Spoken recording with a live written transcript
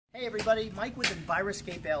Hey everybody, Mike with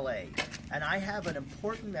Enviroscape LA, and I have an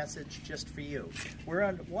important message just for you. We're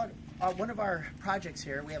on one of our projects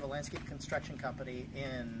here. We have a landscape construction company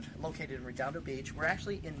located in Redondo Beach. We're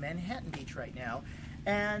actually in Manhattan Beach right now,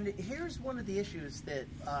 and here's one of the issues that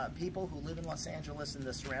people who live in Los Angeles and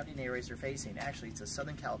the surrounding areas are facing. Actually, it's a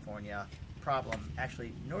Southern California problem,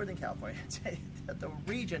 actually Northern California. The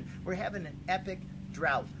region, we're having an epic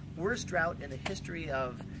drought, worst drought in the history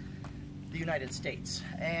of the United States,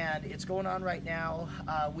 and it's going on right now.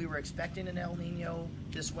 We were expecting an El Nino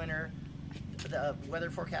this winter. The weather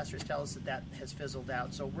forecasters tell us that that has fizzled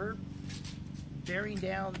out, so we're bearing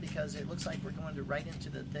down because it looks like we're going right into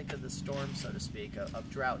the thick of the storm, so to speak, of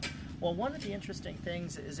drought. Well, one of the interesting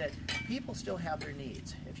things is that people still have their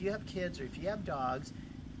needs. If you have kids or if you have dogs,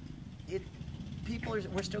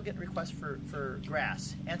 we're still getting requests for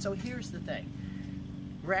grass. And so here's the thing.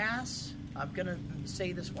 Grass, I'm going to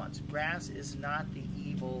say this once, grass is not the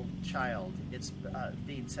evil child it's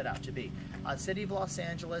being set out to be. City of Los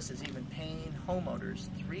Angeles is even paying homeowners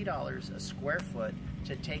 $3 a square foot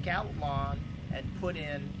to take out lawn and put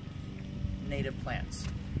in native plants.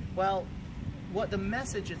 Well, what the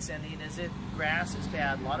message it's sending is that grass is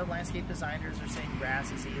bad. A lot of landscape designers are saying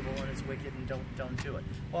grass is evil and it's wicked and don't do it.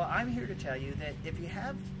 Well, I'm here to tell you that if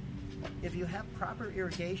you have proper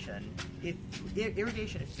irrigation,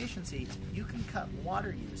 irrigation efficiency, you can cut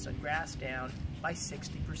water use on grass down by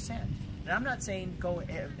 60%. And I'm not saying go,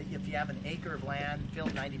 if you have an acre of land, fill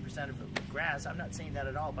 90% of it with grass. I'm not saying that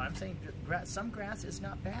at all, but I'm saying some grass is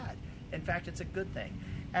not bad. In fact, it's a good thing.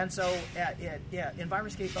 And so at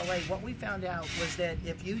Enviroscape LA, what we found out was that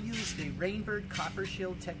if you use the Rainbird Copper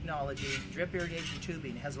Shield technology, drip irrigation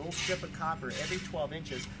tubing, has a little strip of copper every 12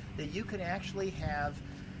 inches, that you can actually have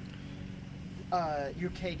your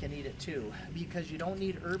cake and eat it too, because you don't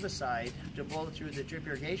need herbicide to blow through the drip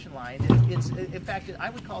irrigation line. In fact, I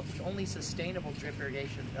would call it the only sustainable drip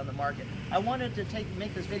irrigation on the market. I wanted to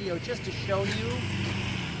make this video just to show you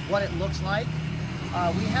what it looks like.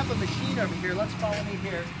 We have a machine over here. Let's follow me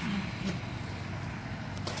here.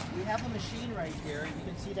 We have a machine right here. You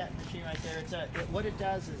can see that machine right there. What it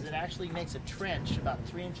does is it actually makes a trench about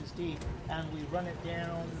 3 inches deep, and we run it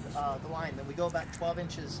down the line. Then we go about 12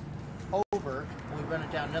 inches over, and we run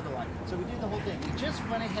it down another line. So we do the whole thing. We just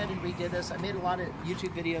went ahead and redid this. I made a lot of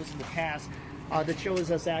YouTube videos in the past that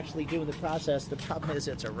shows us actually doing the process. The problem is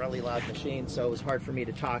it's a really loud machine, so it was hard for me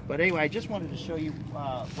to talk. But anyway, I just wanted to show you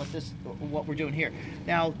what we're doing here.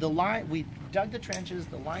 Now, the line, we dug the trenches,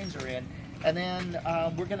 the lines are in, and then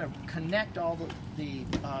we're going to connect all the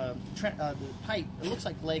pipe. It looks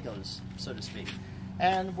like Legos, so to speak.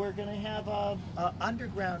 And we're going to have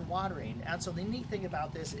underground watering. And so the neat thing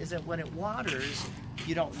about this is that when it waters,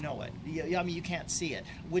 you don't know it. I mean, you can't see it,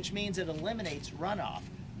 which means it eliminates runoff.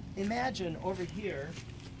 Imagine over here,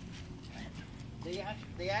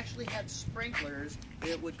 they actually had sprinklers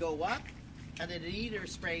that would go up, and they'd either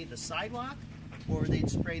spray the sidewalk or they'd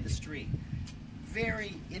spray the street.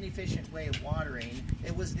 Very inefficient way of watering.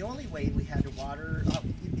 It was the only way we had to water.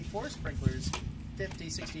 Before sprinklers, 50,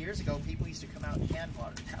 60 years ago, people used to come out and hand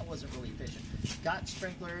water. That wasn't really efficient. Got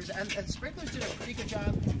sprinklers, and sprinklers did a pretty good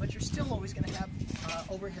job, but you're still always going to have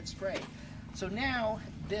overhead spray. So now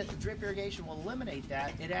the drip irrigation will eliminate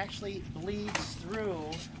that. It actually bleeds through.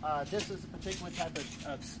 This is a particular type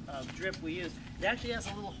of drip we use. It actually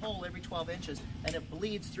has a little hole every 12 inches, and it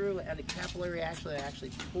bleeds through, and the capillary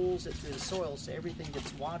actually pulls it through the soil, so everything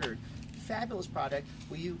gets watered. Fabulous product.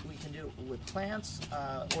 We can do it with plants,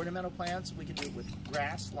 ornamental plants. We can do it with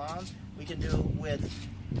grass, lawns. We can do it with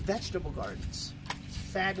vegetable gardens.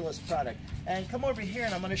 Fabulous product. And come over here,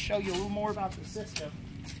 and I'm going to show you a little more about the system.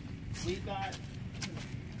 We've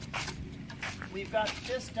got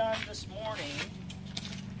this done this morning,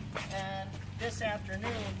 and this afternoon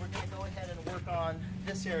we're going to go ahead and work on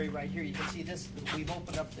this area right here. You can see this. We've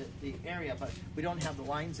opened up the area, but we don't have the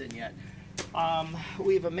lines in yet.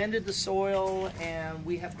 We've amended the soil, and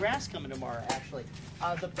we have grass coming tomorrow, actually.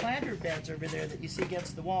 The planter beds over there that you see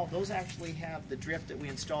against the wall, those actually have the drip that we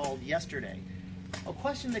installed yesterday. A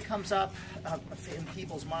question that comes up in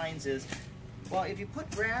people's minds is, well, if you put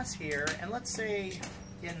grass here, and let's say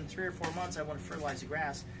in 3 or 4 months I want to fertilize the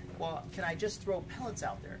grass, well, can I just throw pellets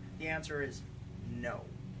out there? The answer is no.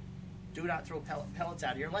 Do not throw pellets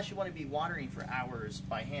out here unless you want to be watering for hours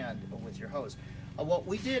by hand with your hose. What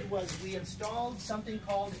we did was we installed something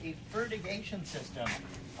called a fertigation system.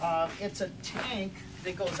 It's a tank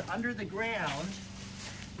that goes under the ground.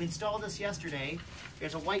 We installed this yesterday.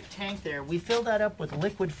 There's a white tank there. We fill that up with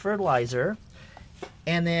liquid fertilizer,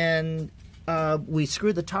 and then we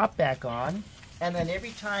screw the top back on, and then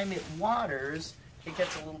every time it waters, it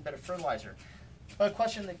gets a little bit of fertilizer. A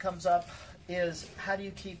question that comes up is, how do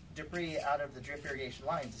you keep debris out of the drip irrigation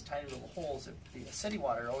lines? These tiny little holes. The city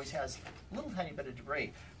water always has a little tiny bit of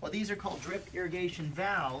debris. Well, these are called drip irrigation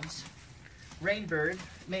valves, Rainbird,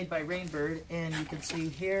 made by Rainbird, and you can see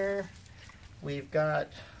here we've got,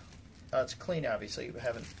 it's clean obviously,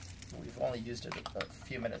 we've only used it a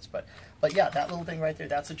few minutes, but yeah, that little thing right there,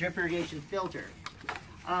 that's a drip irrigation filter.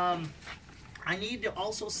 I need to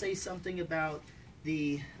also say something about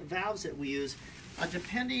the valves that we use.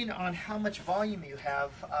 Depending on how much volume you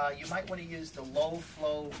have, you might want to use the low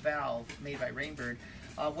flow valve made by Rainbird.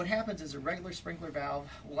 What happens is a regular sprinkler valve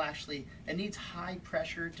will actually, it needs high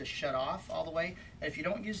pressure to shut off all the way, and if you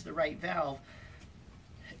don't use the right valve,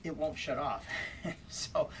 it won't shut off.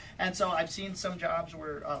 So I've seen some jobs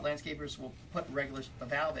where landscapers will put a regular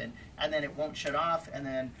valve in, and then it won't shut off, and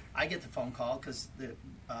then I get the phone call because the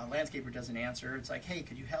landscaper doesn't answer. It's like, hey,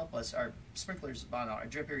 could you help us? Our sprinklers been on, our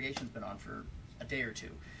drip irrigation's been on for a day or two.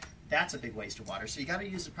 That's a big waste of water. So you got to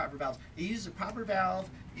use the proper valves. You use the proper valve,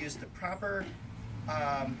 use the proper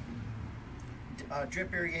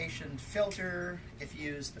drip irrigation filter. If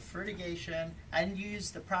you use the fertigation and use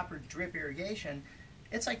the proper drip irrigation,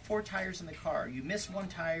 it's like 4 tires in the car. You miss 1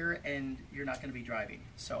 tire and you're not going to be driving.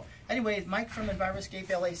 So anyway, Mike from Enviroscape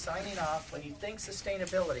LA signing off. When you think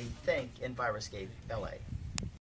sustainability, think Enviroscape LA.